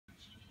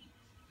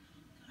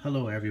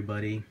Hello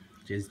everybody,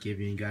 just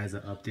giving you guys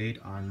an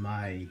update on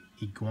my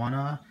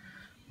iguana,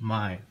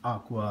 my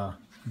aqua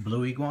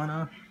blue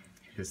iguana.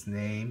 His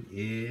name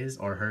is,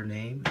 or her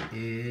name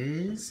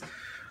is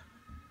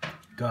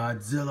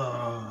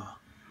Godzilla.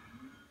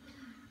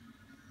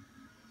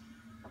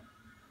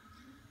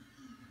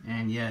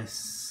 And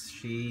yes,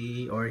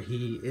 she or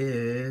he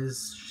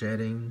is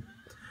shedding.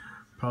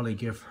 Probably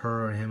give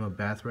her or him a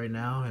bath right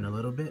now in a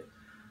little bit.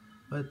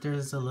 But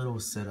there's a little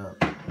setup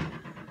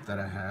that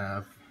I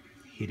have.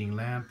 Heating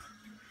lamp,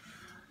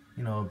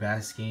 you know,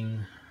 basking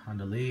on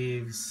the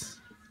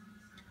leaves,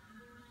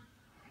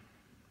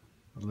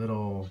 a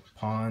little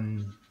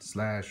pond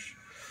slash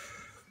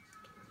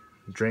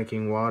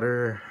drinking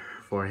water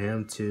for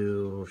him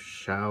to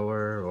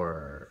shower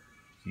or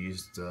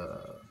use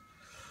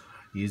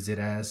it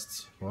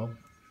as, well,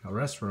 a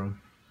restroom.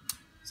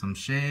 Some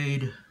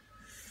shade,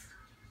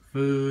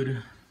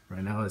 food.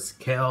 Right now it's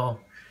kale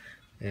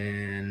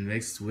and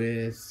mixed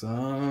with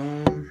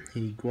some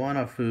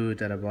iguana food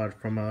that I bought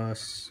from a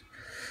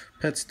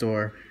pet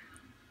store.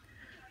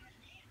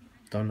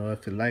 Don't know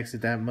if it likes it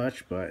that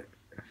much, but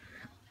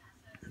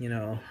you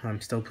know,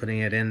 I'm still putting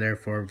it in there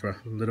for a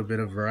little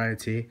bit of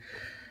variety.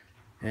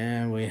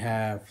 And we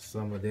have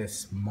some of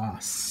this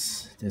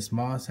moss. This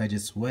moss, I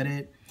just wet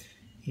it,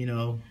 you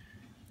know,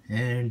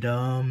 and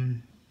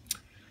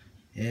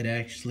it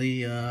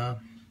actually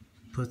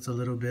puts a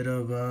little bit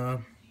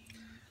of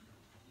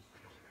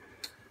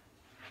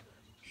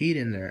heat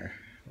in there,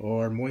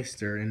 or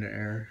moisture in the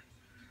air,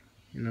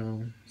 you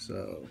know.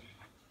 So,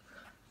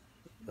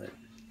 but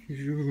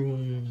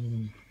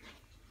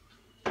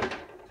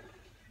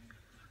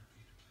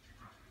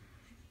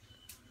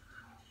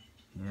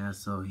yeah,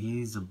 so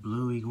he's a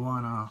blue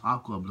iguana,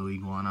 aqua blue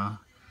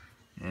iguana,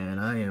 and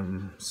I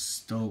am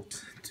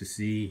stoked to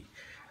see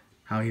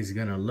how he's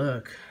gonna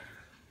look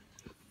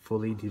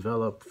fully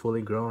developed,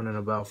 fully grown in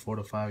about 4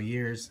 to 5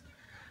 years.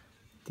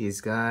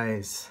 These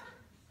guys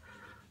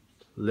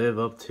live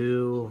up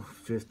to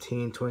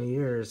 15-20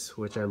 years,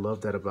 which I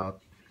love that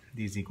about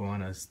these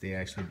iguanas. They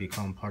actually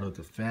become part of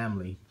the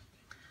family.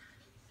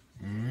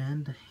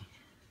 And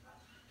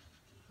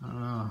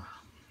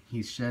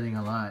he's shedding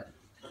a lot.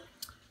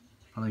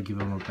 Probably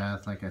give him a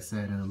bath, like I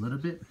said, in a little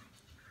bit.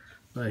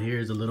 But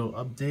here's a little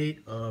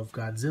update of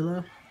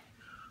Godzilla.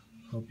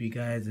 Hope you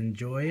guys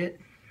enjoy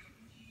it.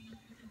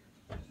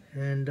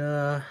 And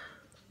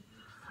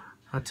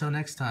until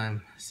next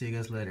time, see you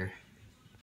guys later.